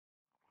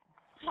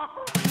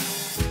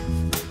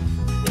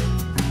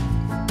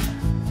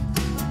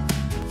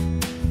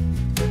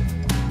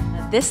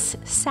This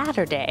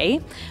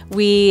Saturday,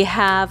 we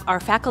have our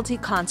faculty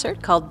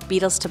concert called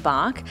Beatles to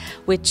Bach,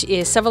 which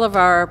is several of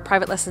our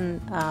private lesson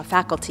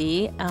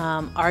faculty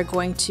are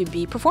going to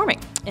be performing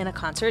in a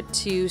concert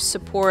to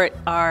support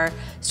our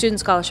Student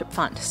Scholarship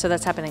Fund. So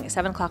that's happening at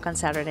 7 o'clock on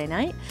Saturday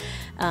night.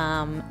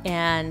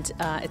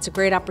 It's a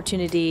great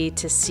opportunity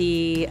to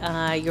see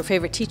your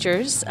favorite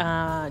teachers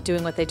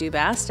doing what they do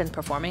best and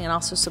performing, and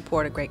also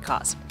support a great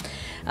cause.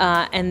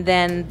 And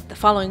then the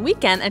following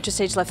weekend, Enter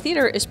Stage Left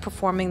Theater is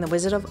performing The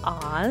Wizard of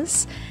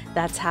Oz.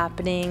 That's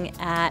happening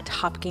at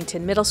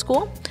Hopkinton Middle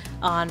School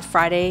on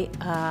Friday,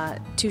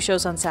 2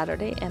 shows on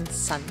Saturday and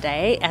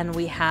Sunday, and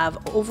we have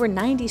over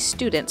 90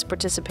 students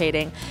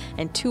participating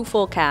in 2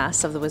 full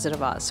casts of The Wizard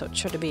of Oz, so it's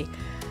sure to be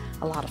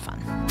a lot of fun.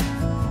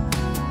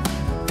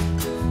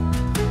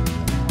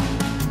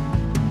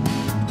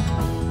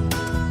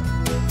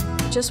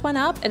 Just went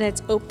up and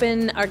it's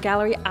open. Our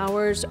gallery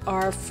hours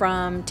are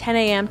from 10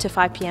 a.m. to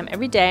 5 p.m.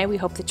 every day. We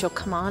hope that you'll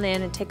come on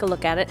in and take a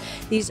look at it.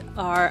 These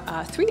are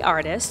 3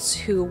 artists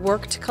who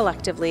worked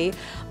collectively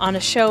on a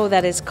show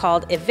that is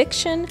called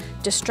Eviction,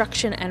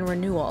 Destruction, and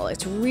Renewal.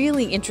 It's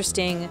really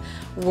interesting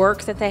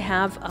work that they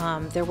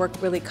have. Their work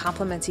really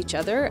complements each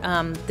other.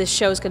 This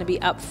show is going to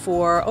be up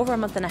for over a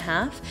month and a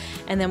half,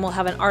 and then we'll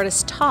have an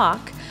artist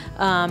talk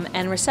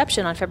and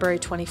reception on February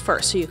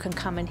 21st, so you can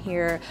come and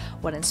hear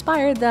what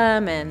inspired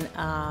them and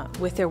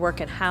with their work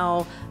and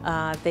how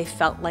they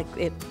felt like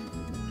it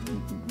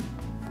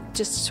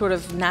just sort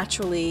of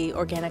naturally,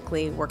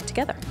 organically worked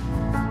together.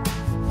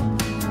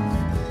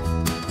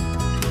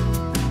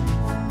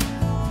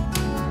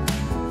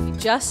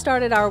 Just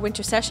started our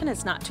winter session.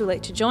 It's not too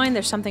late to join.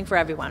 There's something for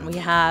everyone. We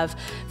have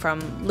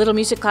from little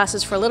music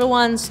classes for little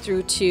ones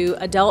through to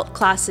adult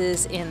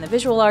classes in the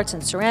visual arts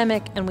and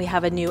ceramic, and we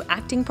have a new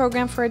acting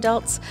program for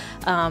adults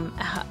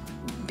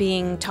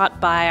being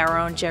taught by our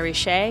own Jerry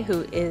Shea,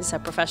 who is a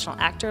professional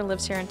actor,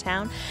 lives here in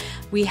town.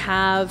 We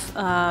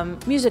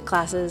have music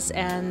classes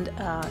and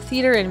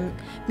theater and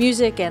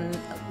music and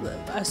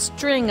a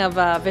string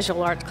of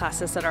visual arts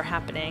classes that are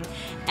happening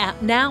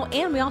now,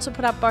 and we also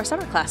put up our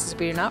summer classes.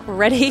 We're not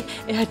ready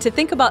to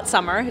think about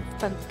summer.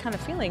 It's been kind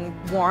of feeling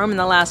warm in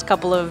the last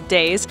couple of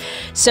days.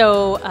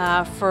 So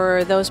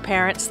for those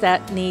parents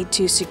that need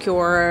to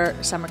secure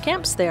summer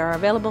camps, they are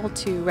available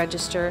to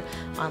register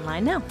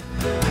online now.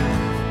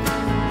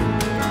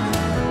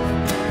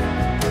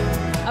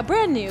 A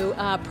brand new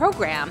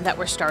program that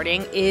we're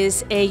starting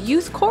is a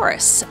youth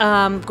chorus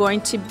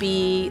going to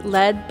be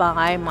led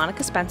by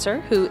Monica Spencer,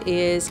 who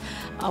is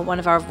one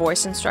of our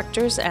voice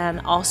instructors and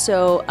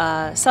also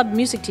a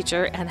sub-music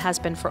teacher and has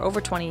been for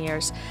over 20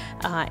 years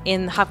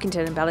in the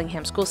Hopkinton and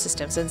Bellingham school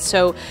systems. And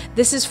so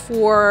this is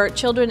for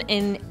children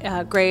in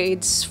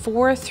grades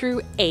 4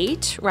 through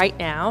 8 right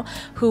now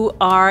who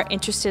are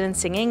interested in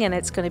singing, and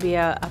it's going to be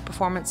a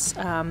performance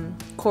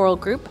choral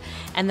group,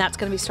 and that's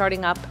going to be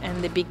starting up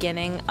in the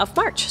beginning of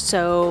March.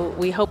 So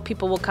we hope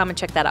people will come and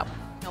check that out.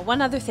 Now,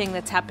 one other thing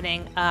that's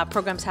happening,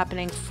 programs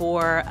happening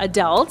for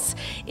adults,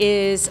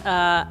 is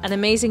an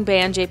amazing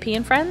band, JP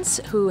and Friends,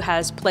 who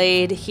has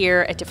played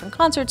here at different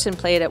concerts and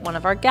played at one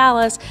of our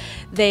galas.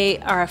 They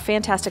are a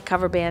fantastic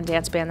cover band,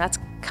 dance band. That's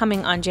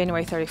coming on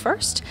January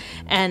 31st,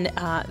 and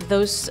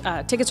those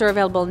tickets are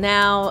available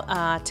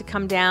now to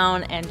come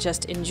down and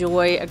just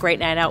enjoy a great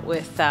night out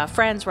with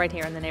friends right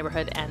here in the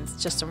neighborhood, and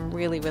just some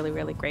really, really,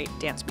 really great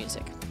dance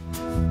music.